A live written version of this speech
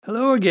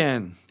Hello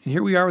again, and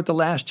here we are with the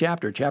last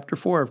chapter, Chapter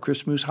 4 of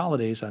Christmas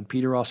Holidays on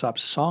Peter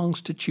Alsop's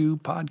Songs to Chew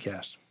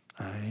podcast.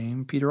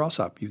 I'm Peter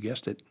Alsop, you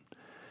guessed it.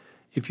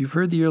 If you've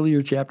heard the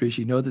earlier chapters,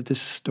 you know that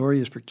this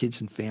story is for kids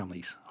and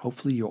families.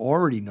 Hopefully you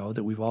already know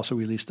that we've also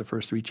released the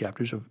first 3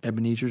 chapters of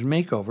Ebenezer's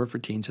Makeover for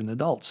teens and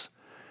adults.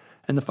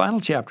 And the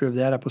final chapter of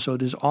that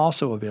episode is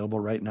also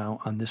available right now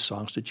on this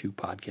Songs to Chew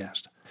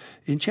podcast.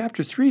 In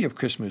Chapter 3 of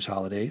Christmas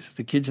Holidays,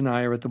 the kids and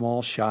I are at the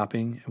mall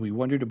shopping, and we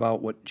wondered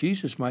about what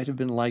Jesus might have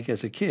been like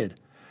as a kid.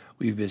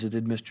 We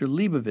visited Mr.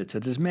 Leibovitz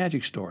at his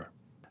magic store,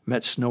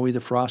 met Snowy the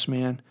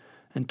Frostman,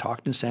 and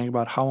talked and sang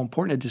about how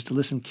important it is to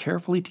listen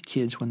carefully to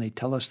kids when they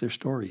tell us their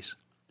stories.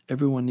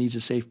 Everyone needs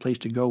a safe place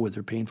to go with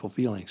their painful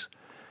feelings.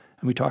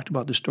 And we talked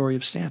about the story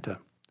of Santa.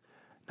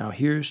 Now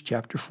here's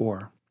Chapter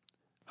 4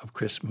 of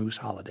Christmas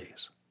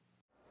Holidays.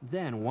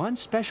 Then, one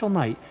special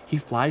night, he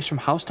flies from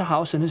house to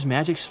house in his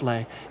magic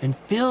sleigh and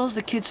fills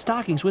the kids'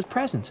 stockings with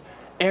presents.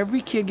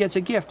 Every kid gets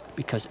a gift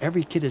because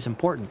every kid is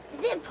important.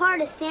 Is it part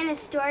of Santa's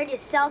story to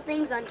sell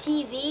things on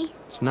TV?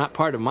 It's not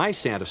part of my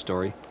Santa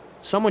story.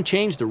 Someone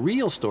changed the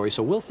real story,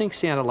 so we'll think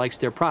Santa likes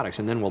their products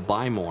and then we'll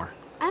buy more.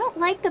 I don't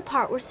like the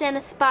part where Santa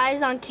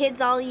spies on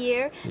kids all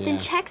year, then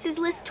checks his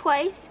list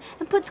twice,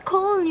 and puts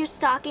coal in your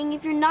stocking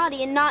if you're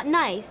naughty and not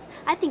nice.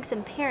 I think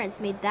some parents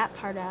made that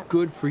part up.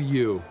 Good for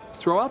you.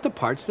 Throw out the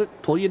parts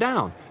that pull you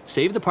down.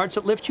 Save the parts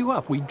that lift you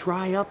up. We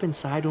dry up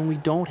inside when we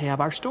don't have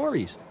our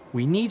stories.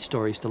 We need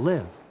stories to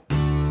live.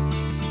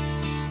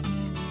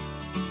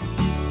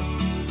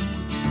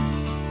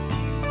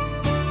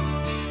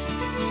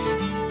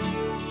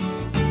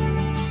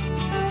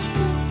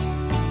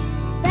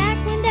 Back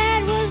when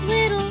Dad was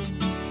little,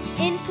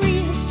 in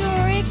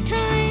prehistoric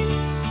times,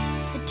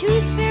 the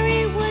tooth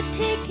fairy would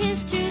take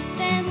his tooth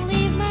and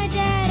leave my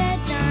dad a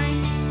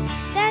dime.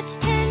 That's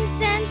 10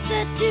 cents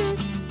a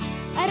tooth.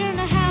 I don't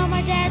know how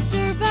my dad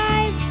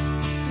survived.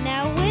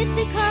 Now with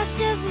the cost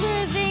of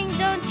living,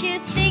 don't you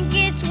think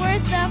it's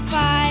worth a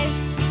 5?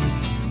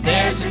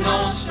 There's an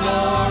old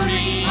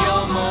story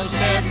almost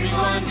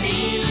everyone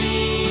believes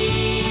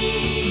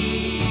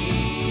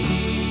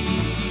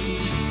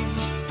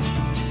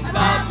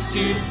about the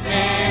tooth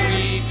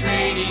fairy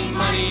trading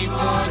money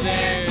for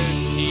their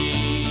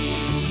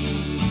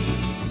teeth.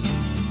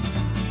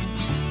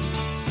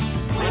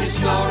 When a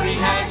story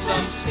has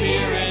some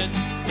spirit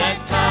that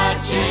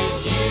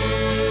touches you,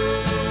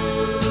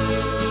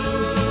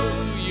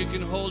 you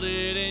can hold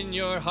it in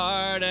your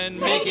heart and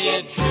make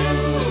it true.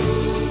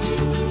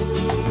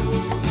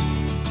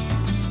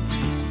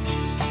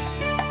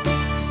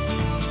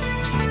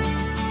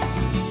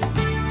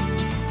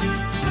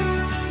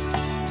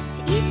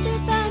 The Easter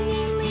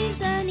bunny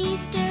leaves an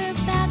Easter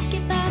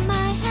basket by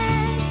my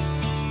head.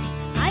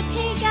 I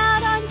pig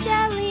out on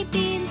jelly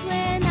beans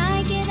when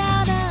I get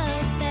out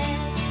of bed.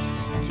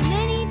 Too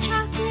many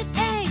chocolate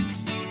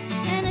eggs,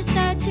 and I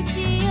start to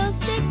feel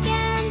sick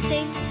and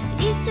think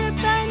the Easter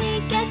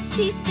bunny gets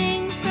these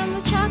things from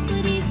the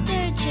chocolate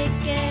Easter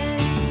chicken.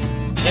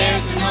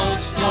 There's an old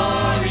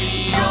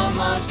story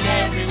almost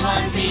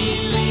everyone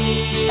believes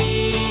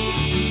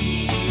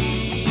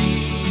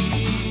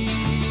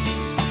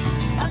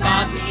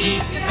about the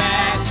Easter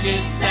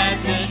baskets that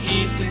the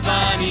Easter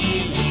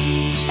bunny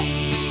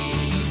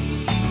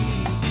leaves.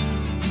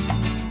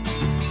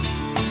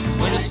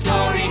 When a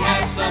story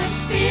has some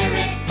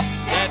spirit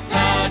that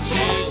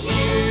touches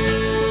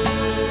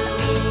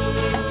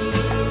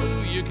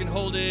you, you can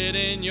hold it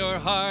in your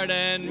heart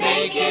and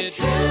make it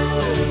true.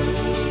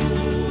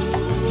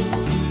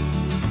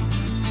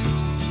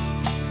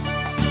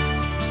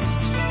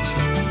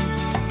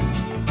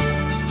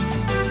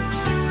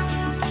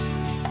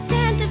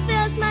 Santa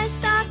fills my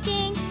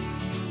stocking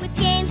with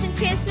games and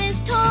Christmas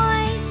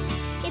toys.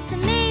 It's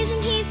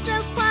amazing he's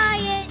so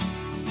quiet,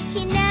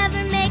 he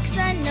never makes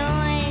a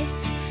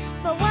noise.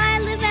 But why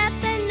live at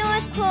the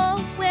North Pole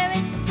where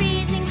it's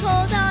freezing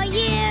cold all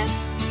year?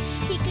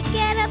 He could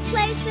get a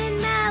place in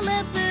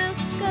Malibu,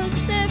 go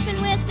surfing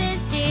with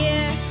his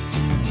deer.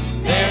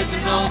 There's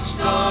an old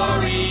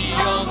story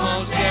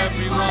almost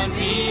everyone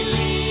believes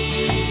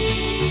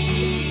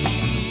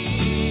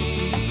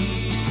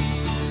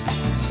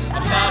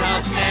about how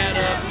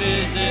Santa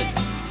visits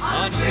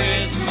on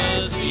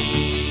Christmas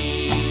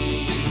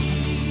Eve.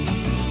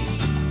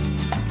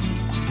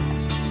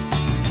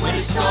 When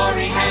a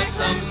story has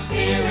some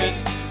spirit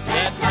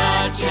that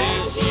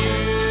touches you,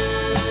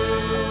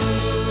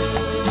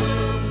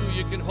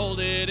 you can hold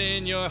it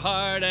in your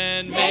heart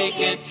and make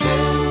it true.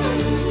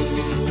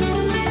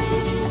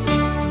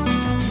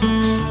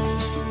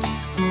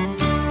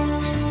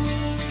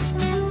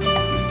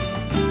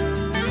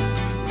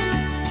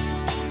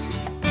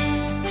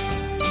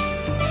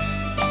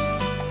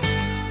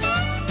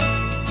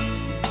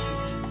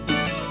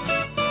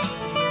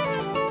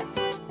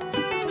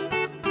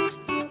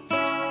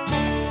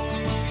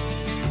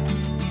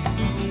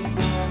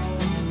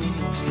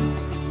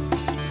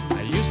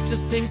 To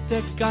think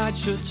that God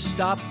should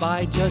stop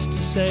by just to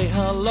say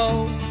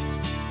hello,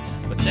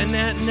 but then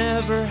that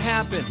never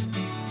happened,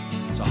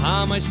 so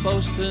how am I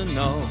supposed to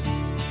know?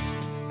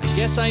 I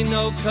Guess I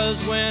know,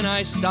 'cause when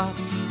I stop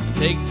and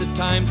take the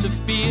time to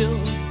feel,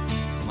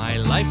 my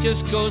life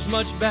just goes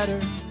much better.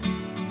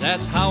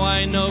 That's how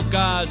I know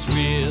God's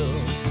real.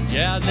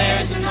 Yeah,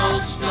 there's an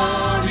old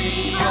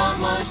story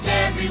almost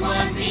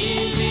everyone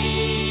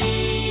believes,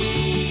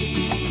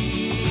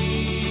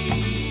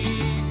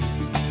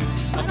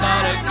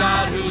 about a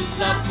God whose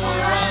love for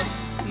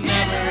us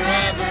never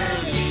ever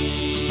leaves.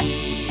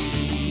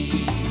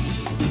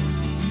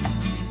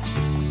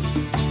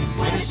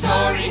 When the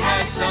story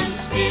has some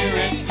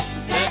spirit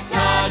that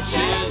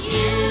touches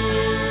you,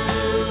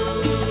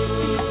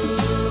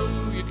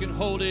 you can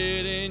hold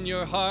it in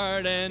your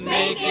heart and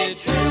make it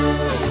true.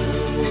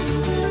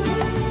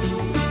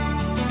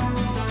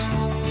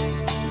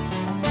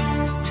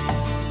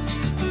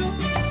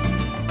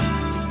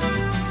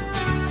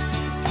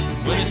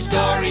 When a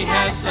story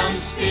has some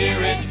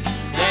spirit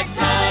that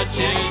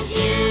touches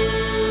you,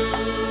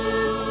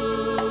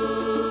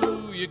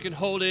 you can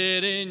hold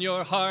it in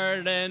your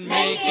heart and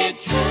make it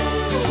true.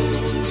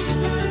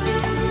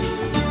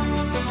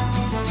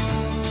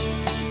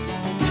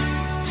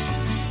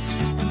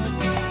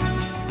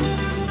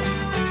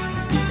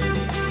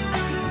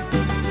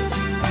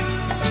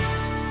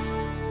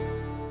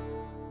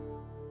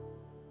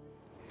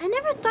 I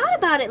never thought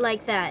about it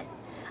like that.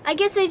 I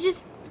guess I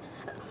just...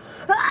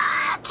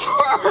 That's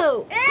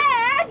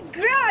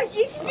gross.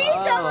 You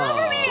sneezed all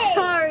over me.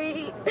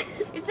 Sorry.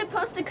 You're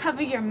supposed to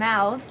cover your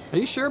mouth. Are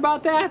you sure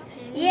about that?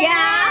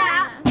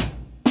 Yeah.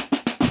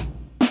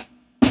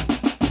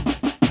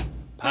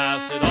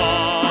 Pass it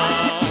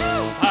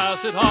on,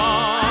 pass it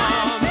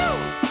on.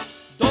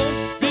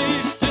 Don't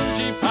be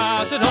stingy,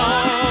 pass it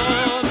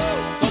on.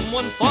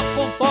 Someone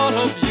thoughtful thought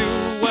of you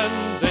when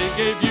they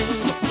gave you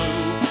the flu.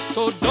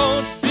 So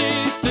don't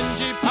be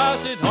stingy,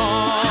 pass it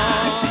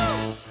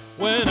on.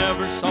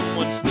 Whenever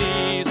someone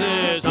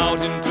sneezes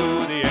out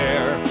into the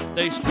air,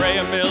 they spray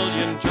a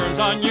million germs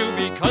on you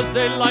because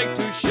they like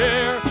to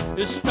share.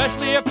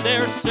 Especially if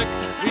they're sick,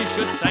 we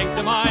should thank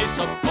them, I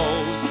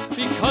suppose,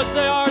 because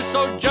they are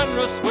so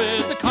generous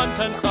with the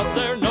contents of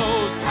their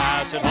nose.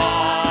 Pass it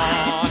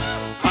on,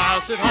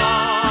 pass it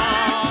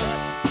on.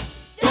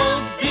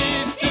 Don't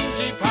be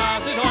stingy,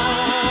 pass it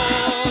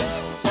on.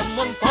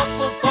 Someone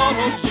thoughtful thought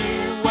of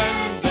you when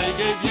they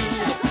gave you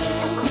the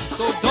flu.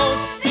 So don't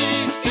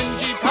be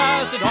stingy,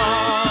 pass it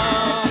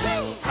on.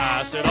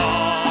 Pass it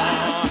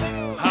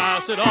on,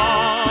 pass it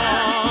on.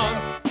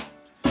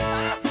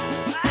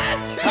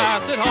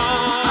 Pass it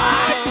on.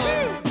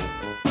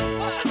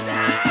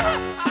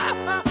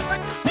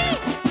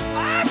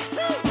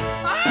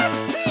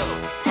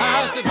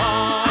 Pass it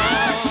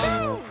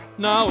on.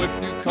 Now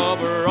if you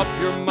cover up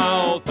your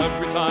mouth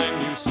every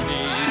time you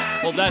sneeze,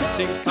 well, that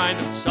seems kind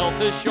of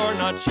selfish. You're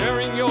not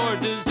sharing your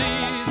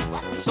disease.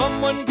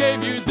 Someone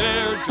gave you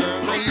their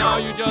germs and now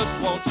you just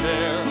won't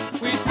share.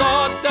 We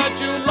thought that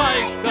you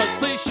liked us.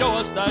 Please show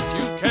us that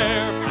you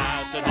care.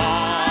 Pass it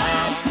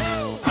on.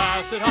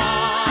 Pass it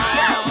on.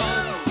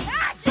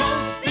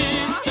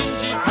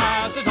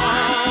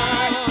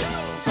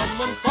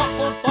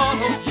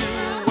 Thought of you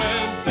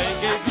when they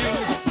gave you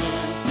the flu.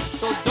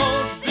 So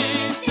don't be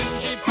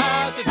stingy,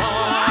 pass it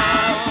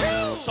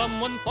on.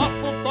 Someone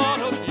thoughtful thought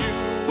of you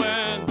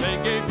when they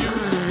gave you the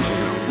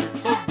flu.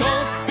 So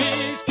don't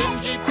be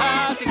stingy,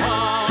 pass it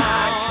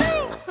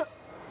on.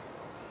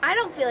 I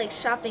don't feel like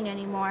shopping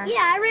anymore.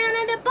 Yeah, I ran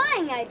out of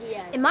buying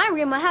ideas. In my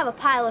room, I have a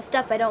pile of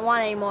stuff I don't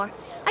want anymore.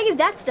 I give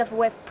that stuff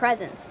away for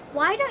presents.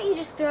 Why don't you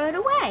just throw it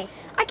away?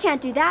 I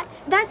can't do that.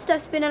 That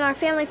stuff's been in our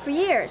family for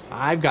years.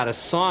 I've got a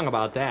song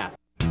about that.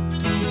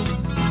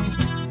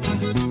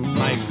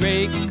 My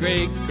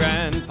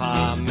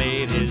great-great-grandpa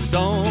made his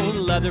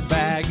own leather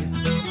bag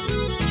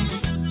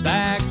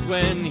back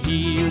when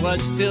he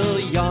was still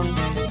young.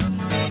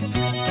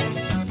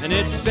 And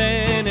it's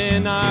been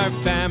in our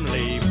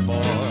family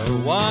for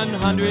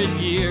 100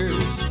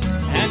 years,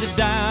 handed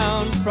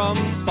down from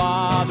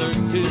father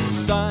to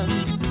son.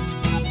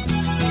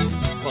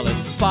 Well,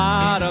 its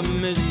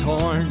bottom is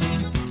torn,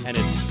 and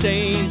it's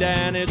stained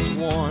and it's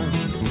worn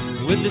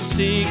with the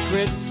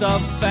secrets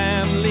of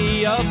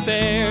family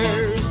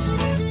affairs.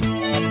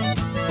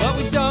 But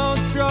we don't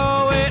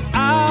throw it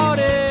out,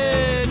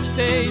 it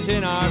stays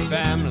in our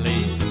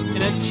family,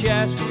 in a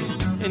chest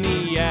in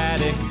the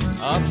attic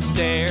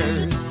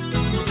upstairs.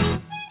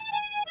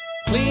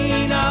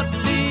 Clean out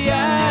the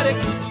attic,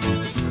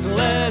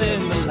 let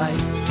in the light.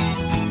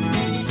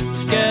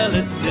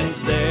 Skeletons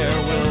there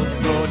will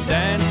go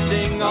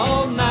dancing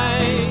all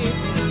night.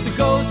 The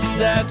ghosts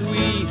that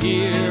we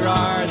hear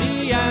are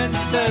the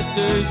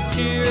ancestors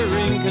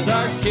cheering, 'cause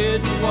our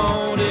kids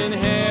won't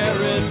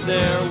inherit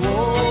their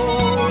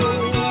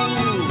woes.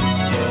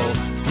 So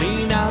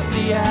clean out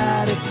the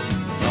attic,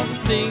 some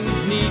things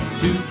need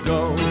to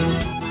go.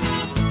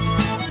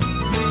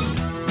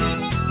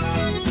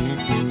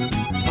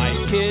 My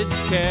kids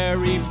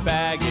carry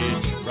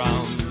baggage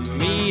from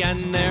me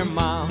and their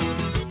mom.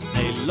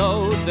 They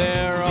load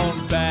their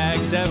own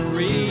bags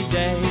every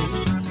day.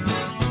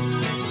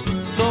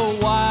 So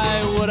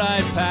why would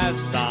I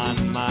pass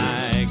on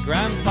my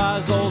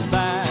grandpa's old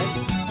bag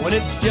when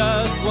it's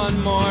just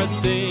one more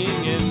thing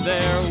in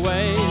their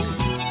way.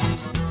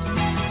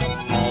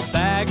 All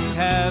bags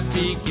have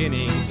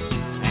beginnings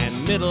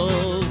and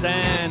middles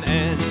and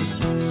ends.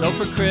 So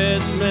for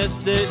Christmas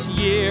this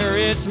year,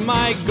 it's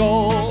my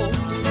goal.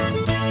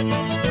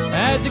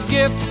 As a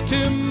gift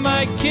to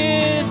my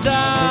kids,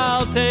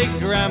 I'll take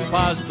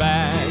Grandpa's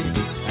bag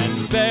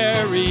and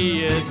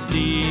bury it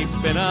deep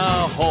in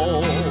a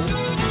hole.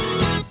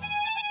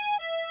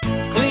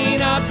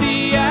 Clean out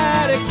the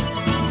attic,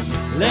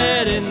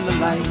 let in the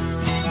light.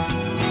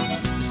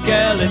 The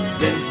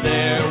skeletons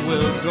there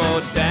will go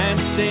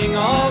dancing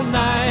all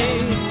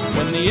night.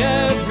 When the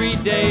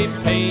everyday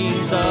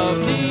pains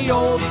of the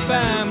old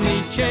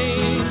family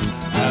chains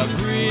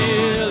have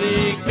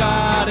really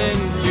gotten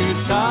too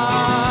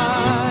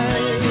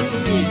tight,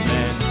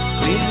 then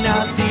clean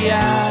out the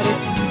attic,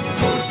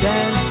 go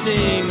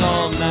dancing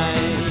all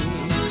night.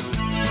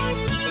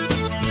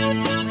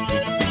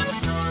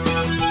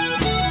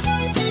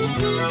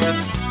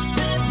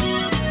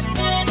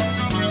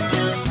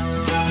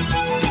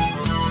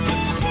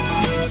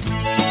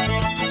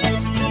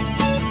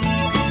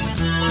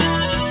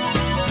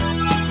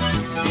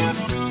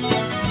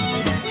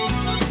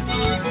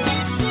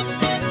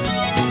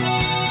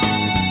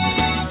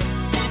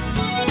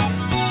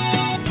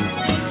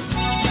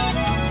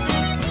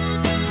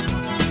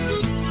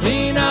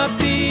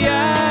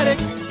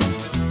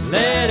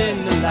 Let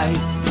in the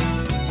light.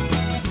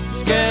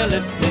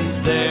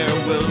 Skeletons there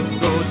will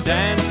go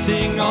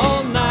dancing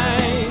all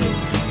night.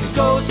 The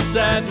ghosts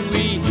that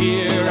we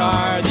hear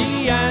are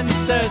the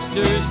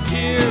ancestors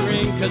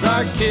cheering, 'cause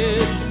our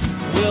kids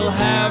will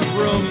have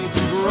room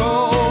to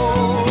grow.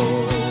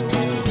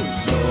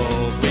 So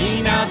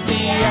clean out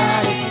the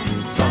attic,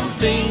 some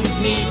things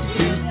need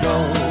to go.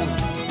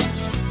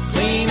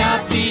 Clean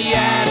out the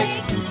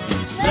attic,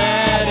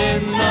 let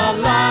in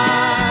the light.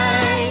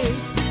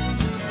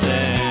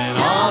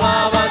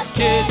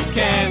 Kids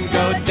can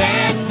go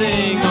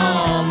dancing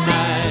all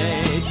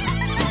night.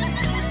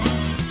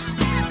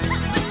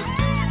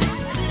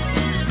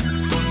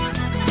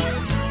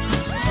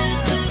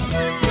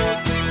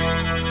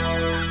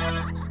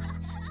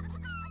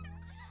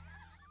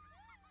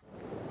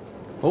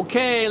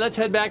 Okay, let's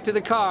head back to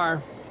the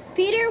car.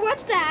 Peter,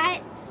 what's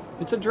that?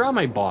 It's a drum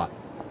I bought.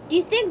 Do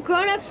you think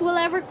grown-ups will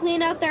ever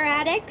clean out their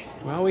attics?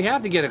 Well, we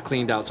have to get it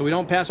cleaned out so we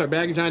don't pass our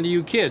baggage on to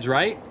you kids,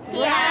 right?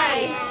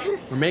 Right.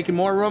 We're making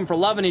more room for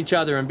loving each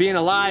other and being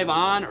alive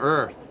on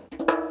Earth.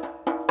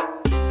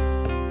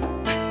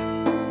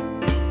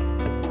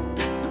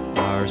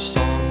 Our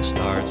song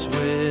starts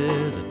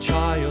with a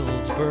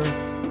child's birth.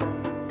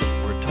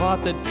 We're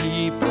taught that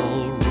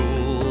people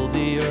rule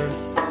the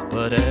earth,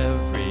 but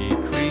every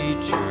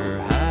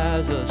creature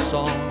has a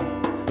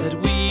song that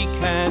we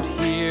can't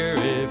hear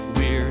if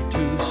we're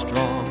too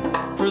strong.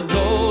 For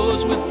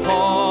those with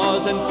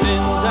paws and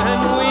fins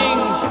and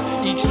wings,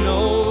 each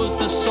knows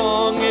the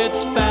song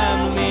its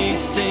family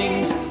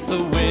sings.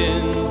 The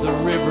wind, the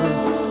river,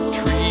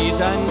 trees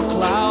and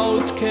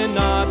clouds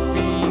cannot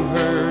be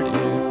heard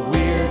if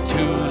we're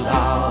too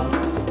loud.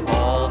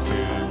 All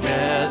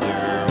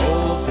together,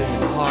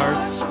 open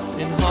hearts,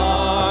 in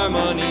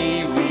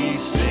harmony we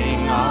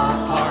sing our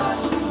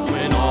parts.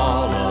 When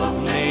all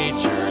of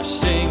nature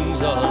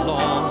sings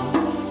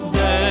along,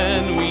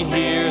 then we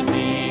hear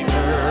the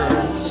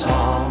earth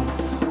song.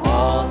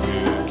 All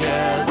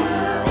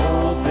together,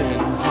 open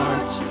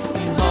hearts,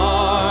 in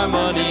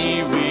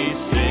harmony we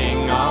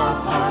sing our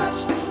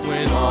parts.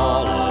 When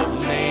all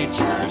of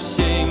nature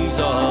sings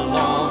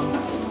along,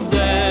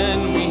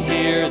 then we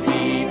hear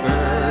the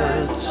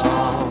earth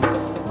song.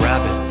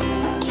 Rabbit,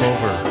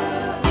 clover,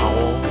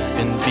 owl,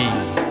 and bee,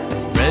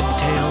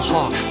 red-tail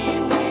hawk,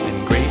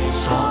 and great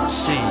salt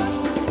sea,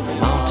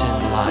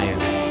 mountain lion,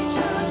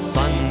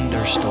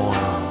 thunderstorm,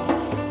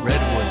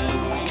 redwood,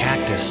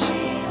 cactus,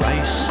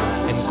 rice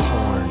and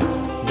corn,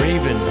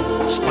 raven,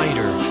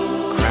 spider,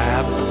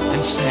 crab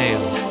and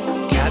snail,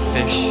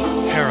 catfish,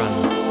 heron,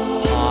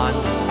 fawn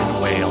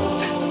and whale,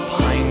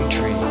 pine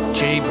tree,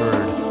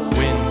 jaybird,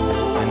 wind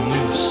and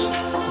moose,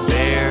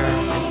 bear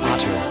and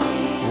otter,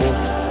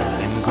 wolf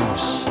and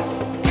goose,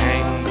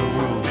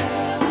 kangaroo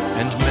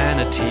and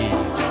manatee,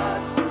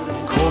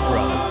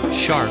 cobra,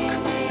 shark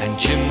and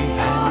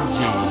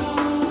chimpanzee,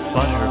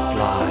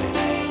 butterfly,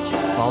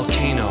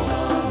 volcano,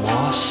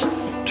 moss,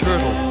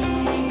 turtle,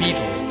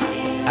 beetle,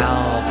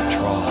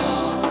 albatross,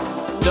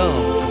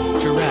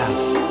 dove,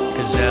 giraffe,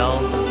 gazelle,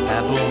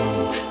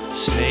 baboon,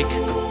 snake,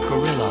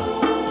 gorilla,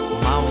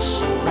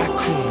 mouse,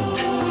 raccoon,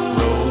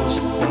 rose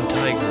and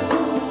tiger,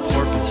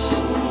 porpoise,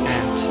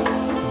 ant,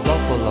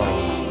 buffalo,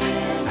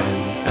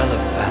 and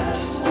elephant.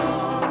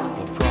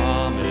 The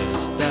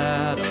promise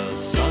that a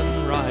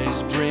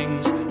sunrise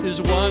brings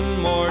is one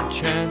more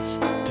chance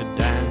to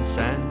dance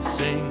and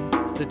sing.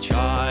 The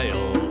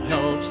child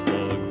helps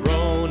the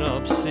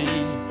grown-up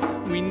see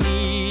we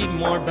need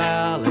more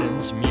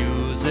balance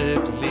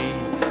musically.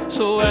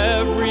 So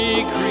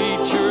every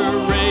creature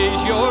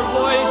raise your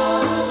voice.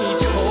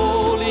 Each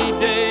holy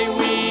day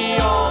we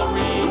all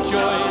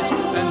rejoice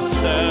and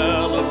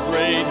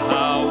celebrate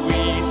how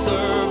we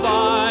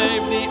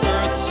survive the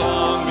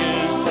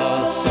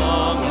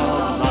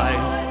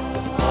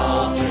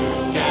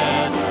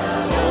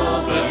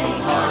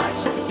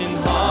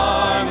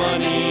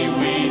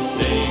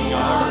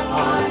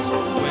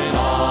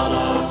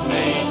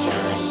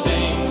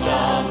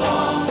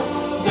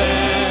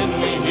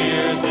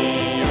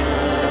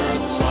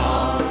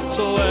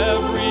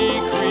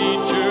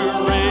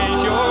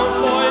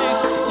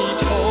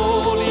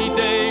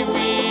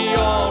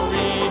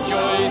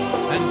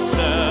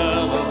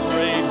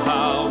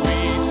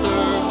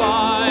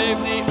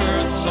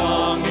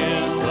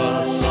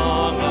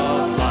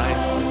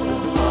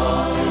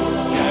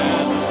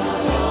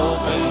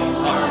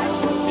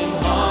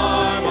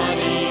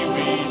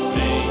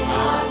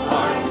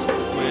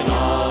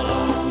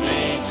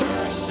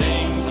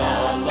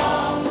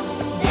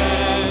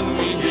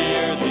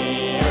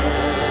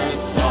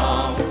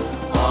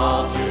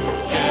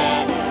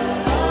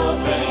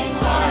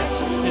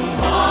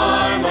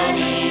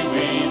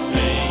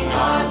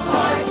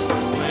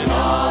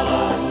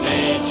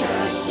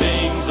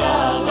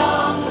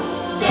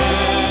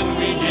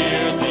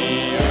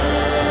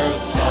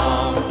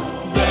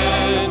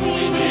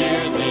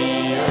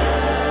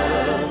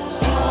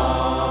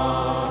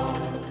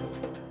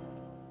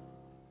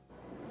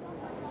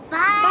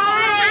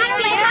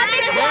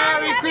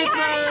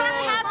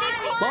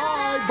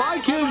bye,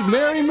 kids.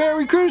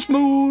 Merry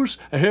Christmas.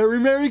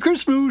 Merry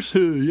Christmas.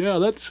 Yeah,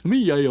 that's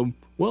me. I am.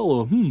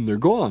 Well, they're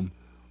gone.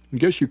 I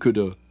guess you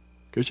could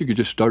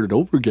just start it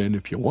over again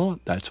if you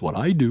want. That's what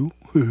I do.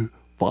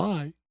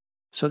 Bye.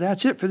 So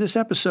that's it for this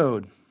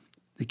episode.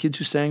 The kids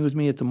who sang with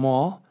me at the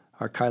mall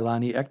are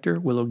Kailani Ector,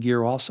 Willow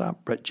Gear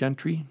Alsop, Brett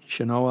Gentry,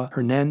 Shanoa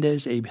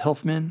Hernandez, Abe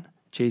Hilfman,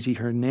 Jay-Z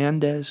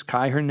Hernandez,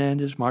 Kai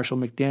Hernandez, Marshall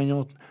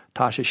McDaniel,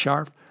 Tasha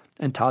Scharf,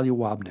 and Talia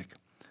Wobnick.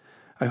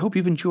 I hope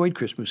you've enjoyed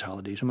Christmas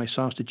Holidays and my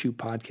Songs to Chew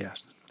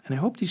podcast. And I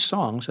hope these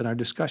songs and our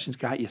discussions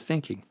got you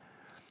thinking,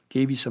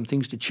 gave you some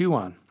things to chew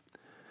on.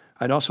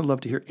 I'd also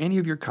love to hear any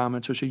of your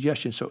comments or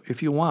suggestions, so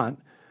if you want,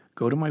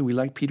 go to my We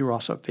Like Peter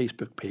Alsop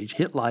Facebook page,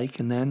 hit like,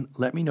 and then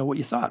let me know what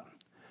you thought.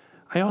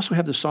 I also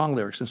have the song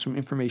lyrics and some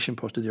information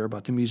posted there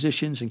about the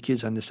musicians and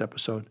kids on this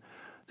episode.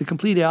 The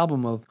complete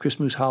album of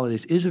Christmas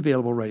Holidays is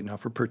available right now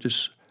for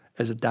purchase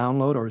as a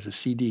download or as a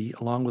CD,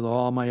 along with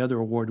all my other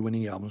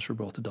award-winning albums for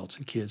both adults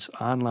and kids,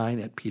 online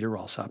at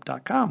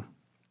peteralsop.com.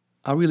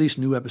 I'll release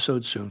new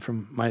episodes soon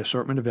from my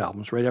assortment of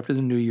albums right after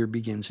the new year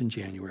begins in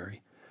January.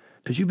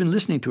 As you've been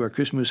listening to our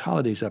Christmas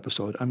Holidays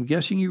episode, I'm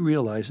guessing you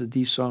realize that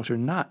these songs are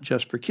not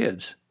just for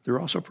kids. They're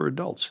also for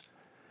adults.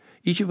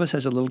 Each of us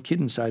has a little kid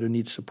inside who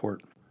needs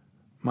support.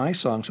 My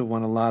songs have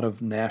won a lot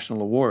of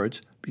national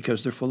awards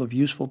because they're full of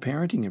useful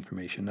parenting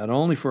information, not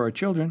only for our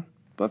children,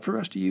 but for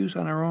us to use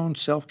on our own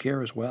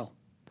self-care as well.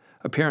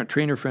 A parent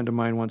trainer friend of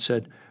mine once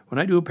said, "When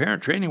I do a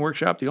parent training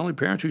workshop, the only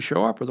parents who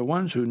show up are the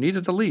ones who need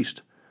it the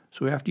least."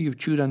 So after you've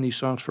chewed on these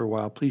songs for a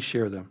while, please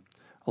share them,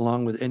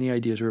 along with any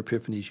ideas or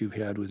epiphanies you've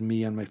had with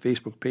me on my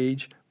Facebook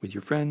page, with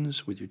your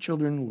friends, with your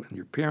children, with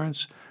your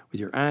parents, with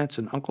your aunts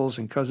and uncles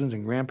and cousins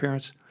and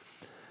grandparents.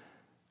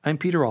 I'm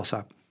Peter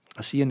Alsop.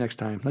 I'll see you next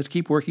time. Let's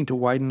keep working to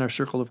widen our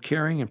circle of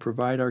caring and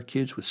provide our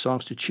kids with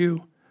songs to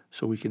chew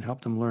so we can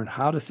help them learn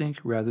how to think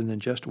rather than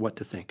just what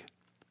to think.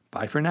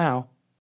 Bye for now.